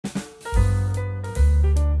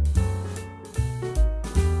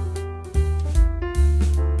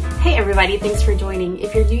everybody, thanks for joining.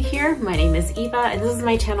 If you're new here, my name is Eva and this is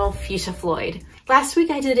my channel Fuchsia Floyd. Last week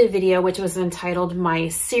I did a video which was entitled My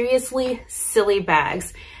Seriously Silly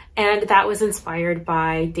Bags, and that was inspired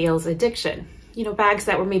by Dale's addiction. You know, bags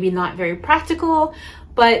that were maybe not very practical,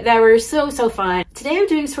 but that were so fun. Today I'm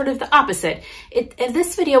doing sort of the opposite. And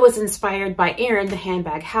this video was inspired by Aaryn, the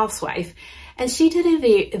handbag housewife. And she did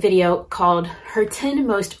a video called her 10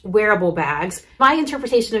 most wearable bags. My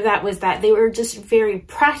interpretation of that was that they were just very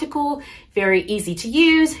practical, very easy to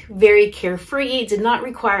use, very carefree, did not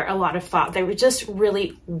require a lot of thought. They were just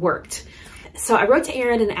really worked. So I wrote to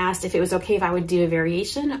Aaryn and asked if it was okay if I would do a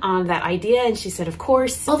variation on that idea, and she said, of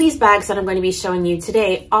course. All these bags that I'm going to be showing you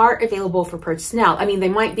today are available for purchase now. I mean, they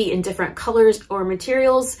might be in different colors or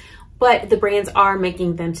materials, but the brands are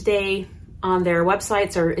making them today on their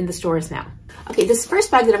websites or in the stores now. Okay, this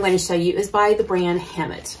first bag that I'm going to show you is by the brand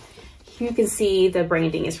Hammett. You can see the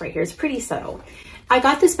branding is right here. It's pretty subtle. I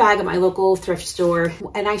got this bag at my local thrift store,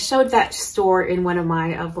 and I showed that store in one of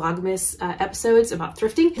my Vlogmas episodes about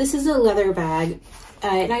thrifting. This is a leather bag,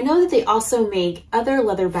 and I know that they also make other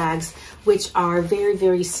leather bags which are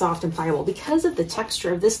very soft and pliable. Because of the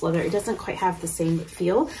texture of this leather, it doesn't quite have the same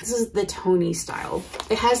feel. This is the Tote style.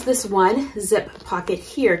 It has this one zip pocket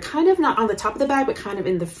here, kind of not on the top of the bag, but kind of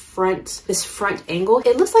in the front, this front angle.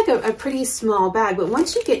 It looks like a pretty small bag, but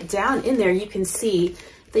once you get down in there, you can see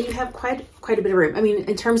that you have quite a bit of room. I mean,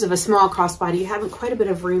 in terms of a small crossbody, you have quite a bit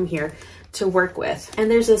of room here to work with. And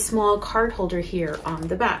there's a small card holder here on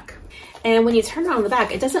the back. And when you turn it on the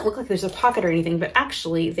back, it doesn't look like there's a pocket or anything, but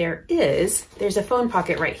actually there's a phone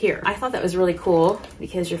pocket right here. I thought that was really cool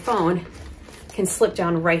because your phone can slip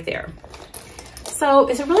down right there. So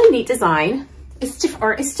it's a really neat design. It's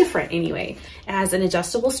different anyway. It has an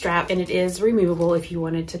adjustable strap and it is removable if you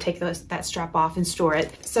wanted to take that strap off and store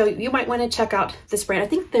it. So you might want to check out this brand. I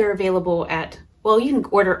think they're available at, well, you can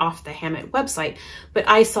order off the Hammett website, but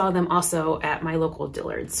I saw them also at my local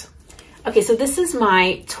Dillard's. Okay, so this is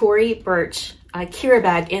my Tory Burch Kira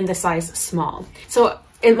bag in the size small. So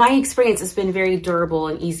in my experience, it's been very durable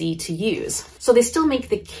and easy to use. So they still make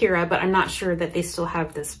the Kira, but I'm not sure that they still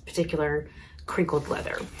have this particular crinkled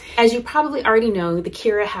leather. As you probably already know, the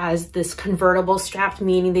Kira has this convertible strap,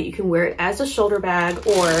 meaning that you can wear it as a shoulder bag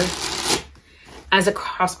or as a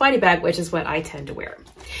crossbody bag, which is what I tend to wear.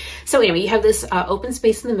 So anyway, you have this open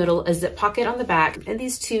space in the middle, a zip pocket on the back, and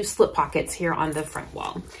these two slip pockets here on the front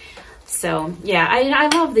wall. So yeah, I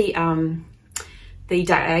love the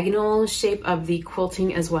diagonal shape of the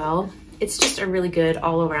quilting as well. It's just a really good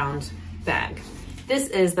all-around bag. This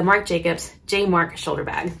is the Marc Jacobs J. Marc Shoulder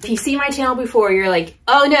Bag. If you see my channel before, you're like,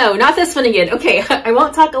 oh no, not this one again. Okay, I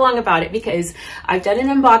won't talk long about it because I've done an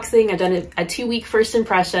unboxing, I've done a 2-week first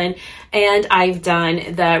impression, and I've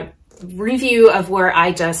done the review of where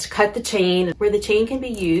I just cut the chain, where the chain can be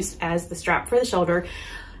used as the strap for the shoulder.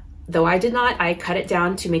 Though I did not, I cut it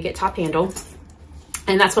down to make it top handle.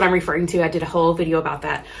 And that's what I'm referring to. I did a whole video about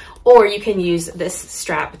that. Or you can use this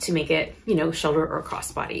strap to make it, you know, shoulder or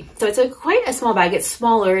crossbody. So it's quite a small bag. It's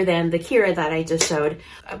smaller than the Kira that I just showed.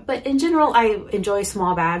 But in general, I enjoy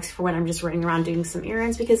small bags for when I'm just running around doing some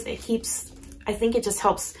errands because I think it just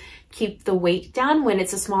helps keep the weight down. When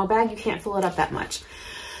it's a small bag, you can't fill it up that much.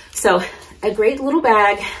 So a great little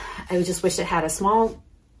bag. I just wish it had a small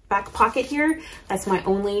back pocket here. That's my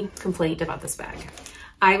only complaint about this bag.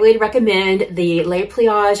 I would recommend the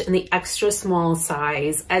LePliage in the extra small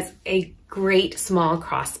size as a great small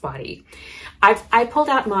crossbody. I pulled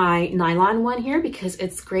out my nylon one here because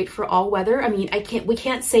it's great for all weather. I mean, we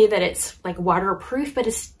can't say that it's like waterproof, but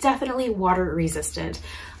it's definitely water resistant.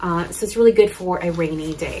 So it's really good for a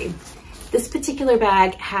rainy day. This particular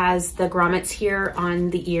bag has the grommets here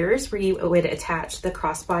on the ears where you would attach the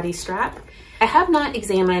crossbody strap. I have not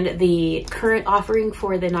examined the current offering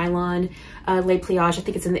for the nylon LePliage. I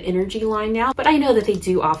think it's in the Energy line now, but I know that they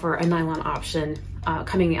do offer a nylon option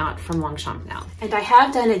coming out from Longchamp now. And I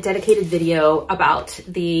have done a dedicated video about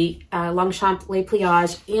the Longchamp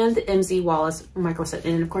LePliage and the MZ Wallace Micro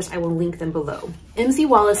Sutton, and of course I will link them below. MZ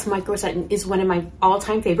Wallace Micro Sutton is one of my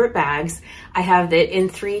all-time favorite bags. I have it in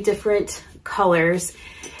 3 different colors.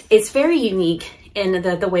 It's very unique in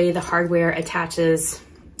the way the hardware attaches.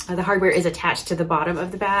 The hardware is attached to the bottom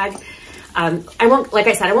of the bag. Like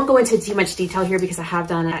I said, I won't go into too much detail here because I have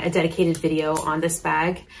done a dedicated video on this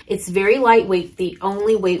bag. It's very lightweight. The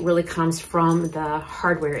only weight really comes from the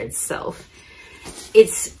hardware itself.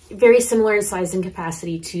 It's very similar in size and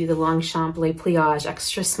capacity to the Longchamp LePliage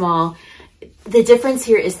Extra Small. The difference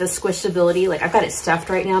here is the squishability. Like I've got it stuffed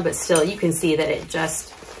right now, but still you can see that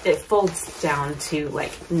it folds down to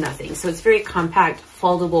like nothing. So it's very compact,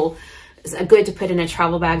 foldable, It's good to put in a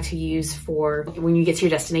travel bag to use for when you get to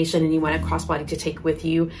your destination and you want a crossbody to take with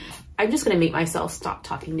you. I'm just gonna make myself stop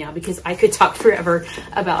talking now because I could talk forever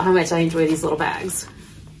about how much I enjoy these little bags.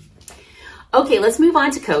 Okay, let's move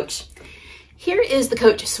on to Coach. Here is the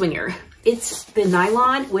Coach Swinger. It's the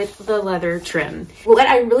nylon with the leather trim. What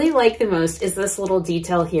I really like the most is this little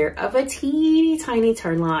detail here of a teeny tiny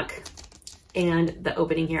turn lock and the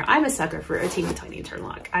opening here. I'm a sucker for a teeny tiny turn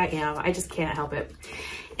lock. I am, I just can't help it.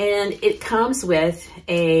 And it comes with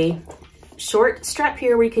a short strap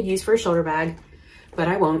here where you could use for a shoulder bag, but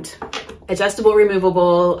I won't. Adjustable,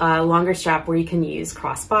 removable, longer strap where you can use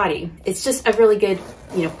crossbody. It's just a really good,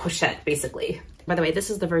 you know, pochette basically. By the way, this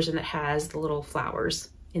is the version that has the little flowers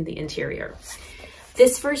in the interior.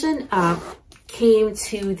 This version came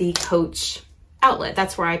to the Coach outlet.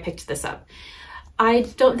 That's where I picked this up. I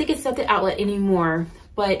don't think it's at the outlet anymore,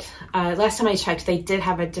 but last time I checked, they did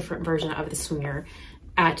have a different version of the Swinger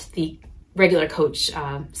at the regular Coach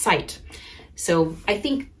site. So I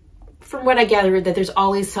think from what I gathered that there's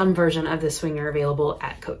always some version of the Swinger available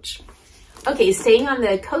at Coach. Okay, staying on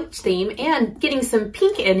the Coach theme and getting some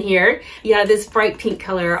pink in here. Yeah, this bright pink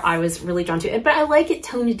color I was really drawn to, but I like it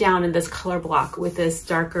toned down in this color block with this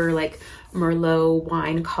darker like Merlot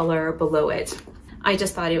wine color below it. I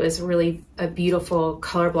just thought it was really a beautiful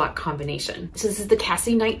color block combination. So this is the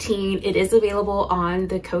Cassie 19. It is available on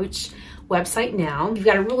the Coach website now. You've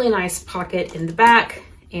got a really nice pocket in the back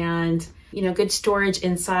and, you know, good storage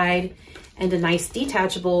inside and a nice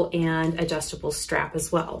detachable and adjustable strap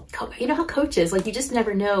as well. You know how Coach is, like you just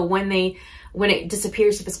never know when it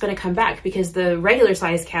disappears if it's going to come back, because the regular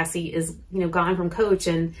size Cassie is, you know, gone from Coach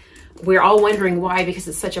and we're all wondering why, because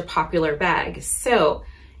it's such a popular bag. So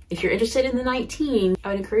if you're interested in the 19, I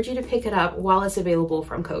would encourage you to pick it up while it's available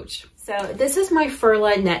from Coach. So this is my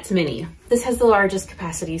Furla Net Mini. This has the largest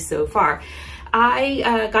capacity so far.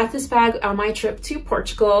 I got this bag on my trip to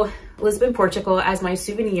Portugal, Lisbon, Portugal, as my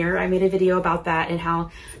souvenir. I made a video about that and how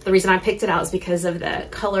the reason I picked it out is because of the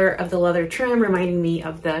color of the leather trim reminding me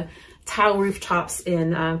of the tile rooftops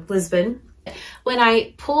in Lisbon. When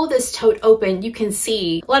I pull this tote open, you can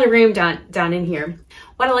see a lot of room down in here.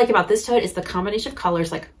 What I like about this tote is the combination of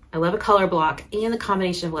colors. Like I love a color block and the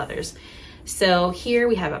combination of leathers. So here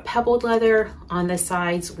we have a pebbled leather, on the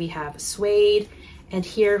sides we have suede, and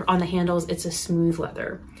here on the handles it's a smooth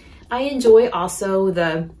leather. I enjoy also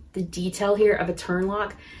the detail here of a turn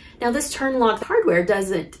lock. Now this turn lock hardware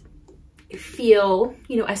doesn't feel,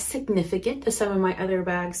 you know, as significant as some of my other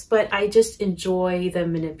bags, but I just enjoy the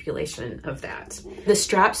manipulation of that. The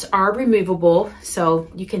straps are removable, so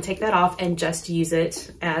you can take that off and just use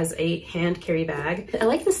it as a hand carry bag. I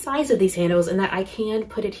like the size of these handles and that I can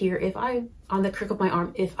put it here on the crook of my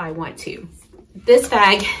arm if I want to. This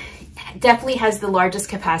bag definitely has the largest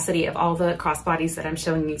capacity of all the crossbodies that I'm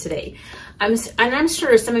showing you today. I'm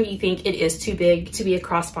sure some of you think it is too big to be a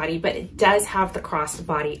crossbody, but it does have the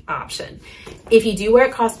crossbody option. If you do wear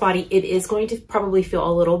a crossbody, it is going to probably feel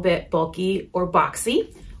a little bit bulky or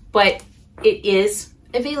boxy, but it is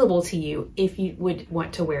available to you if you would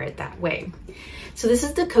want to wear it that way. So this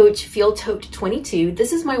is the Coach Field Tote 22.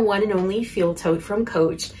 This is my one and only field tote from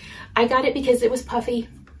Coach. I got it because it was puffy.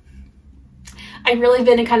 I've really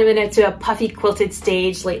been into a puffy quilted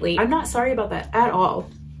stage lately. I'm not sorry about that at all.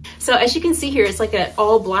 So as you can see here, it's like an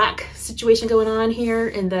all black situation going on here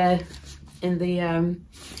in the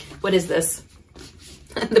what is this?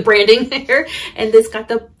 The branding there. And this got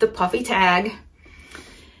the puffy tag,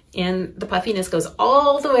 and the puffiness goes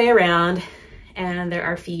all the way around, and there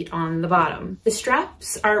are feet on the bottom. The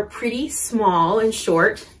straps are pretty small and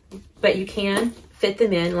short, but you can fit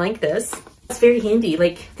them in like this. It's very handy,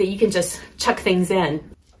 like that you can just chuck things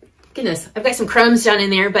in. Goodness, I've got some crumbs down in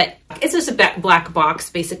there, but it's just a black box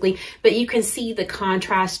basically. But you can see the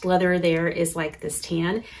contrast leather there is like this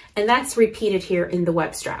tan, and that's repeated here in the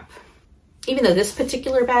web strap. Even though this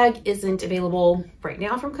particular bag isn't available right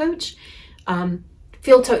now from Coach,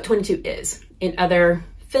 Field Tote 22 is in other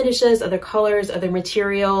finishes, other colors, other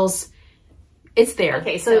materials. It's there.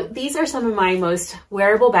 Okay, so these are some of my most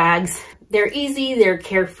wearable bags. They're easy, they're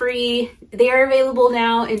carefree. They are available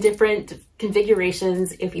now in different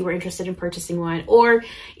configurations if you were interested in purchasing one, or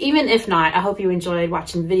even if not, I hope you enjoyed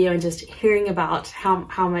watching the video and just hearing about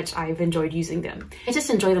how much I've enjoyed using them. I just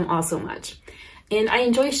enjoy them all so much. And I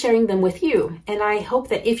enjoy sharing them with you. And I hope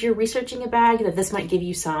that if you're researching a bag, that this might give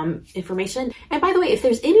you some information. And by the way, if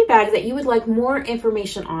there's any bag that you would like more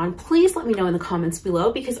information on, please let me know in the comments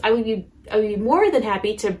below, because I would be more than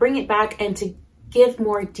happy to bring it back and to give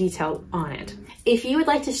more detail on it. If you would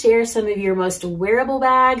like to share some of your most wearable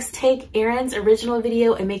bags, take Aaryn's original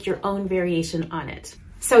video and make your own variation on it.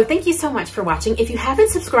 So thank you so much for watching. If you haven't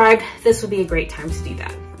subscribed, this would be a great time to do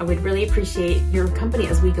that. I would really appreciate your company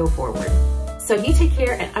as we go forward. So you take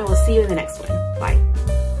care, and I will see you in the next one.